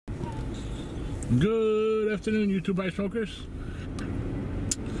Good afternoon, YouTube Ice Smokers.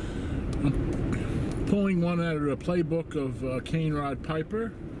 I'm pulling one out of the playbook of Kane Rod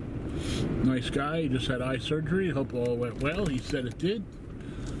Piper. Nice guy. He just had eye surgery. Hope all went well. He said it did.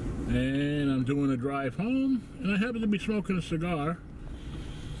 And I'm doing a drive home, and I happen to be smoking a cigar.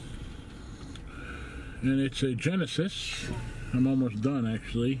 And it's a Genesis. I'm almost done,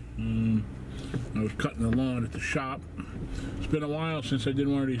 actually. I was cutting the lawn at the shop. It's been a while since I did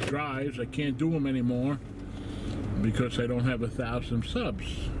one of these drives. I can't do them anymore because I don't have 1,000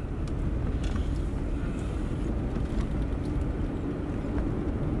 subs.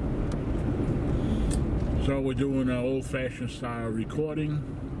 So we're doing an old-fashioned style recording.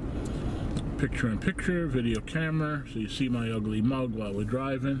 Picture-in-picture, video camera, so you see my ugly mug while we're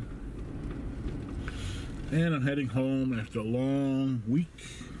driving. And I'm heading home after a long week.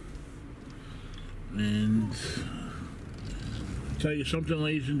 And I'll tell you something,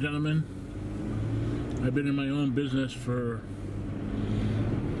 ladies and gentlemen. I've been in my own business for,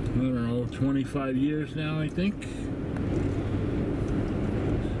 I don't know, 25 years now, I think.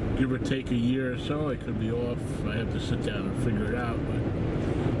 Give or take a year or so. I could be off. I have to sit down and figure it out, but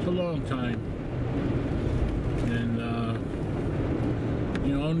it's a long time. And,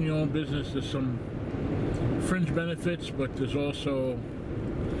 you know, owning your own business, there's some fringe benefits, but there's also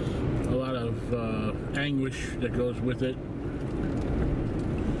a lot of anguish that goes with it.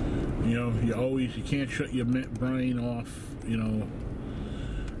 You know, you can't shut your brain off. You know,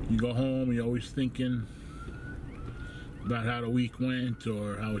 you go home, you're always thinking about how the week went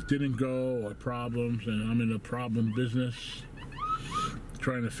or how it didn't go or problems, and I'm in a problem business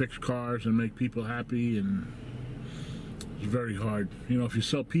trying to fix cars and make people happy, and it's very hard. You know, if you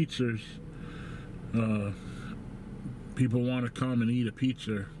sell pizzas, people want to come and eat a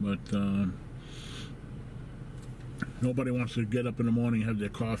pizza, but nobody wants to get up in the morning and have their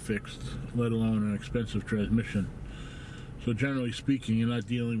car fixed, let alone an expensive transmission. So generally speaking, you're not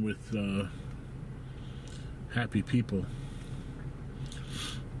dealing with happy people.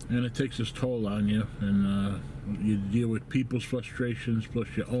 And it takes its toll on you, and you deal with people's frustrations plus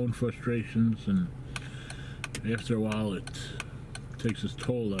your own frustrations, and after a while it takes its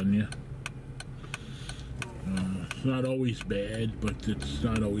toll on you. It's not always bad, but it's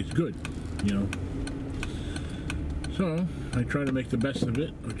not always good, you know. So I try to make the best of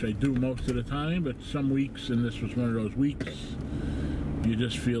it, which I do most of the time, but some weeks, and this was one of those weeks, you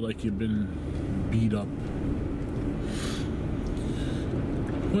just feel like you've been beat up.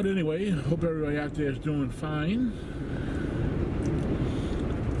 But anyway, I hope everybody out there is doing fine.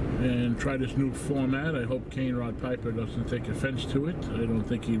 And try this new format. I hope Kane Rod Piper doesn't take offense to it. I don't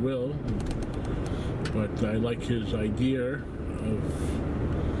think he will. But I like his idea of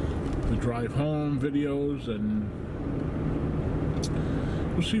the drive home videos, and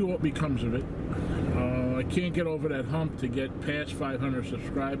we'll see what becomes of it. I can't get over that hump to get past 500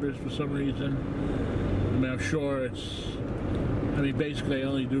 subscribers for some reason. I mean, I'm sure basically I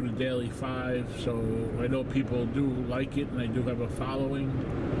only do the daily 5, so I know people do like it, and I do have a following,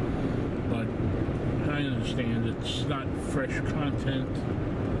 but I understand it's not fresh content.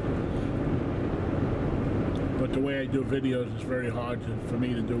 But the way I do videos is very hard for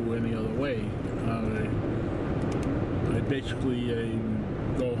me to do any other way. I basically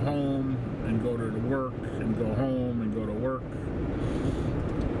go home and go to work, and go home and go to work.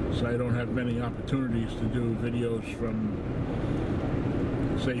 So I don't have many opportunities to do videos from,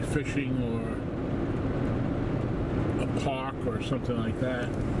 say, fishing or a park or something like that.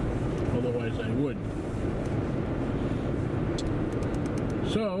 Otherwise I would.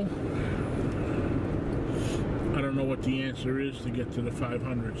 So I don't know what the answer is to get to the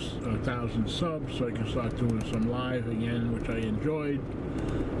 500,000 subs so I can start doing some live again, which I enjoyed.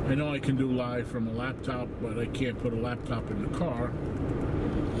 I know I can do live from a laptop, but I can't put a laptop in the car.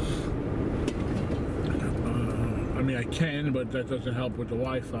 I mean, I can, but that doesn't help with the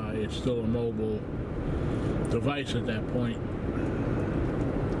Wi-Fi. It's still a mobile device at that point.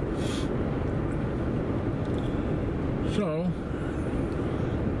 So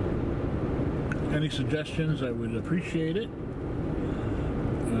any suggestions, I would appreciate it.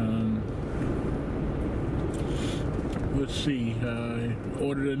 Let's see, I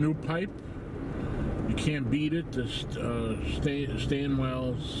ordered a new pipe. You can't beat it. The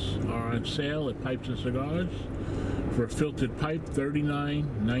Stanwells are on sale at Pipes and Cigars for a filtered pipe,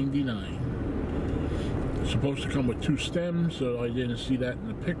 $39.99. It's supposed to come with 2 stems, so I didn't see that in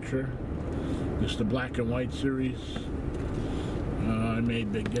the picture. It's the black and white series. I may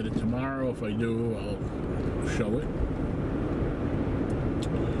get it tomorrow. If I do, I'll show it.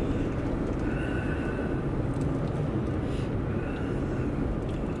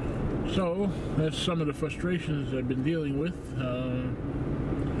 So that's some of the frustrations I've been dealing with.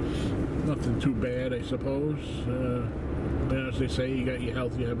 Nothing too bad, I suppose. As they say, you got your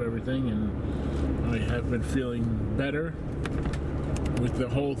health, you have everything, and I have been feeling better with the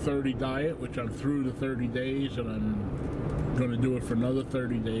Whole30 diet, which I'm through the 30 days, and I'm going to do it for another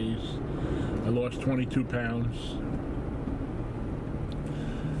 30 days. I lost 22 pounds.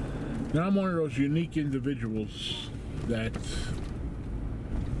 Now I'm one of those unique individuals that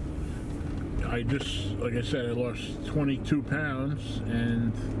I just, like I said, I lost 22 pounds,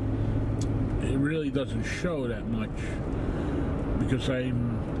 and it really doesn't show that much because I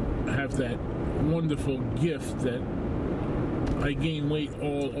have that wonderful gift that I gain weight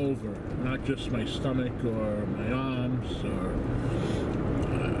all over, not just my stomach or my arms, or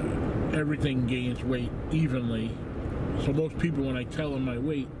everything gains weight evenly. So most people, when I tell them my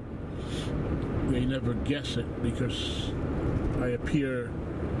weight, they never guess it because I appear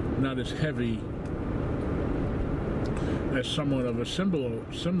not as heavy as someone of a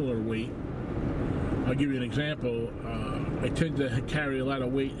similar weight. I'll give you an example. I tend to carry a lot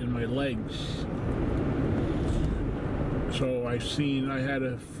of weight in my legs. So I had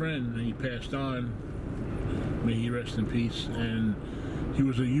a friend, he passed on, may he rest in peace, and he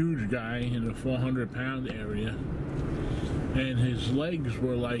was a huge guy in the 400-pound area, and his legs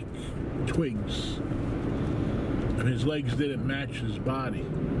were like twigs, and his legs didn't match his body.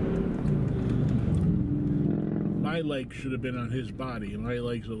 My legs should have been on his body, and my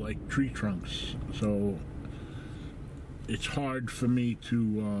legs are like tree trunks, so it's hard for me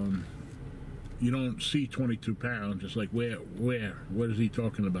to, you don't see 22 pounds, it's like, where, what is he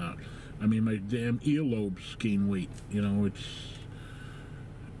talking about? I mean, my damn earlobes gain weight, you know, it's,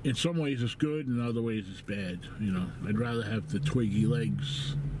 in some ways it's good, in other ways it's bad, you know. I'd rather have the twiggy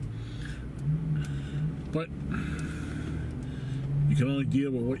legs, but you can only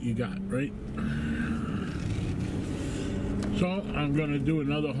deal with what you got, right? So I'm going to do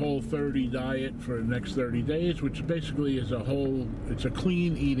another Whole30 diet for the next 30 days, which basically is it's a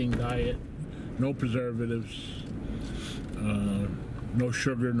clean eating diet, no preservatives, no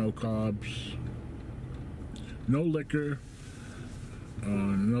sugar, no carbs, no liquor,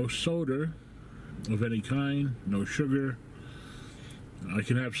 no soda of any kind, no sugar. I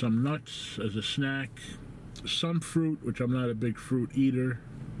can have some nuts as a snack, some fruit, which I'm not a big fruit eater.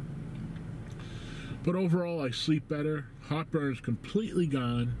 But overall, I sleep better. Heartburn is completely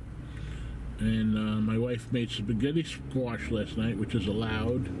gone. And my wife made spaghetti squash last night, which is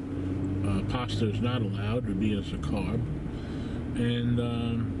allowed. Pasta is not allowed, to be as a carb. And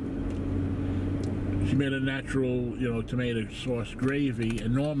she made a natural, you know, tomato sauce gravy.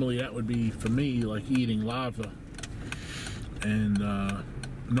 And normally that would be, for me, like eating lava. And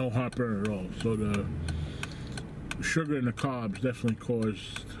no heartburn at all. So the sugar and the carbs definitely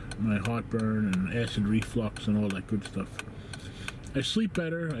caused my heartburn and acid reflux and all that good stuff. I sleep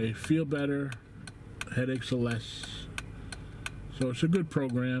better, I feel better, headaches are less. So it's a good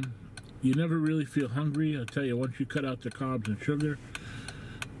program. You never really feel hungry. I'll tell you, once you cut out the carbs and sugar,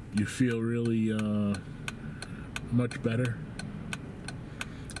 you feel really much better.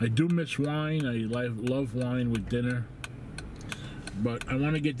 I do miss wine. I love wine with dinner. But I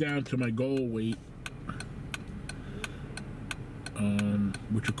want to get down to my goal weight,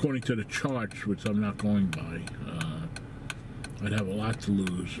 which according to the charts, which I'm not going by, I'd have a lot to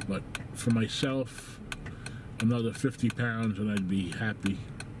lose. But for myself, another 50 pounds and I'd be happy.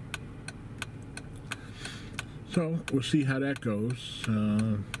 So we'll see how that goes.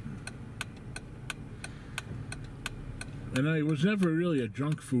 And I was never really a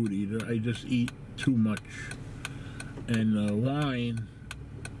junk food eater. I just eat too much. And wine,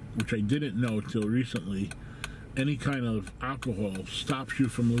 which I didn't know till recently, any kind of alcohol stops you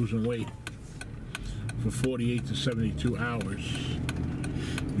from losing weight for 48 to 72 hours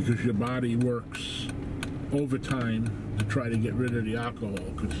because your body works overtime to try to get rid of the alcohol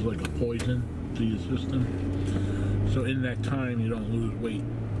because it's like a poison to your system. So in that time you don't lose weight.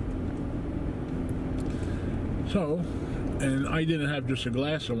 So, and I didn't have just a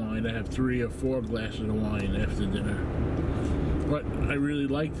glass of wine, I have 3 or 4 glasses of wine after dinner. But I really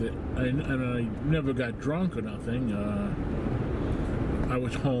liked it, and I never got drunk or nothing. I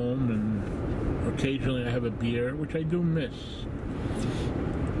was home, and occasionally I have a beer, which I do miss.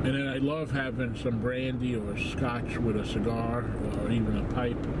 And then I love having some brandy or scotch with a cigar or even a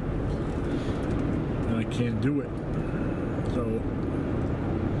pipe, and I can't do it. So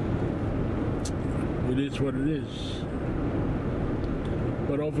it is what it is.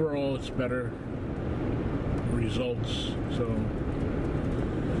 But overall, it's better results. So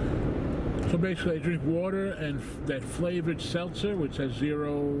So basically I drink water and that flavored seltzer, which has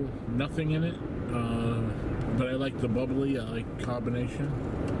nothing in it. But I like the bubbly, I like carbonation.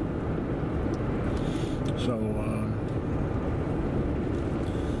 So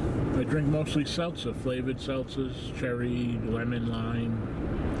I drink mostly seltzer, flavored seltzers, cherry, lemon,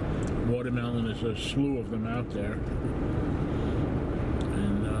 lime, watermelon. There's a slew of them out there.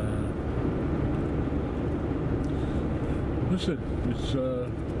 And listen, it's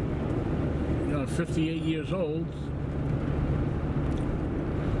you know, I'm 58 years old,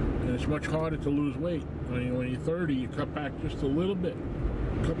 and it's much harder to lose weight. When you're 30, you cut back just a little bit.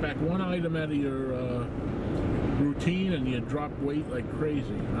 Cut back one item out of your routine and you drop weight like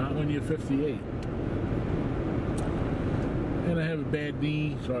crazy. Not when you're 58. And I have a bad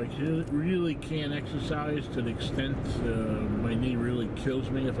knee, so I really can't exercise to the extent my knee really kills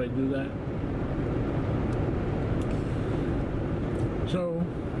me if I do that. So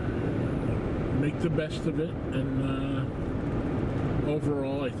make the best of it, and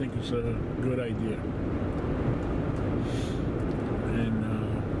overall I think it's a good idea. And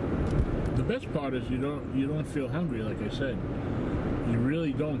the best part is you don't feel hungry, like I said. You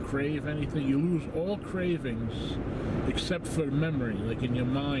really don't crave anything. You lose all cravings except for memory. Like in your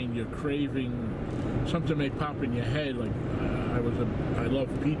mind, you're craving something may pop in your head. Like I love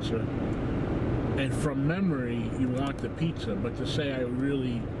pizza, and from memory you want the pizza. But to say I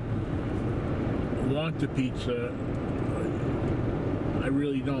really want the pizza, I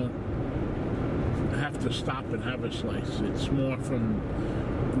really don't have to stop and have a slice. It's more from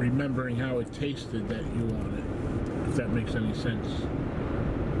remembering how it tasted that you want it, if that makes any sense.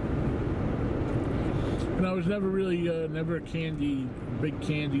 And I was never really, never a big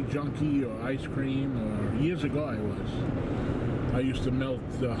candy junkie or ice cream, or years ago I was. I used to melt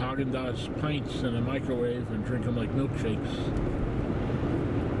Haagen-Dazs pints in a microwave and drink them like milkshakes.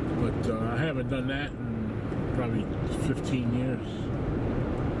 But I haven't done that in probably 15 years.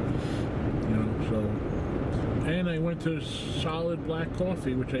 You know, so. And I went to solid black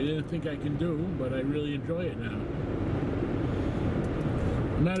coffee, which I didn't think I can do, but I really enjoy it now.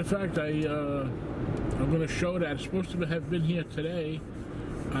 Matter of fact, I'm going to show that. It's supposed to have been here today.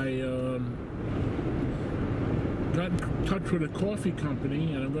 I got in touch with a coffee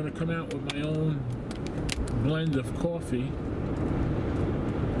company, and I'm going to come out with my own blend of coffee.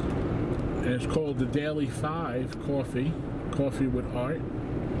 And it's called the Daily 5 Coffee with Art.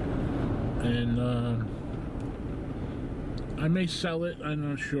 And I may sell it, I'm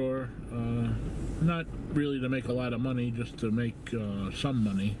not sure. Not really to make a lot of money, just to make some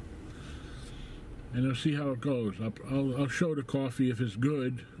money. And I'll see how it goes. I'll show the coffee. If it's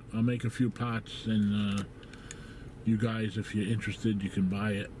good, I'll make a few pots, and you guys, if you're interested, you can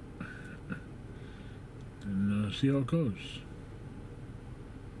buy it. And see how it goes.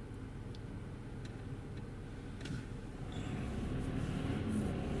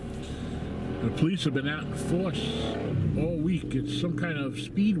 The police have been out in force all week. It's some kind of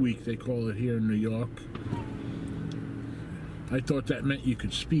speed week, they call it here in New York. I thought that meant you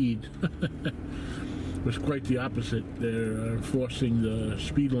could speed. It was quite the opposite. They're enforcing the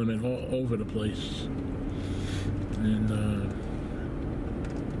speed limit all over the place. And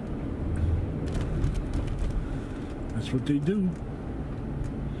that's what they do.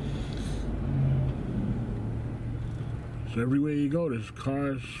 So everywhere you go, there's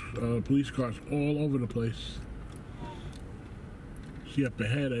cars, police cars all over the place. See up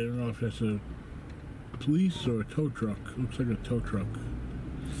ahead, I don't know if that's a police or a tow truck. Looks like a tow truck.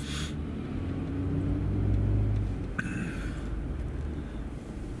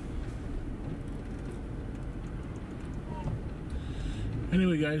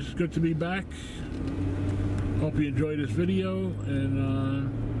 Anyway guys, it's good to be back. Hope you enjoyed this video,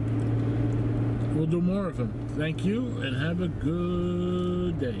 and we'll do more of them. Thank you, and have a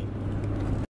good day.